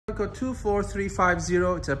code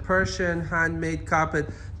 24350. It's a Persian handmade carpet.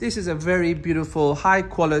 This is a very beautiful, high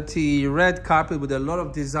quality red carpet with a lot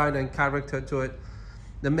of design and character to it.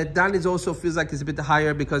 The medan is also feels like it's a bit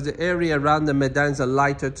higher because the area around the medan is a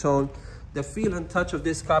lighter tone. The feel and touch of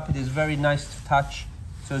this carpet is very nice to touch.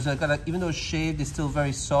 So it's even though it's shaved, it's still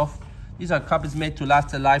very soft. These are carpets made to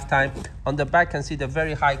last a lifetime. On the back, you can see the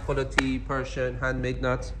very high quality Persian handmade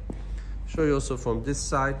nuts. Show you also from this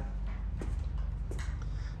side.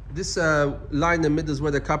 This line in the middle is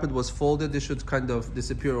where the carpet was folded. This should kind of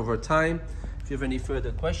disappear over time. If you have any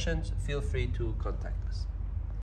further questions, feel free to contact us.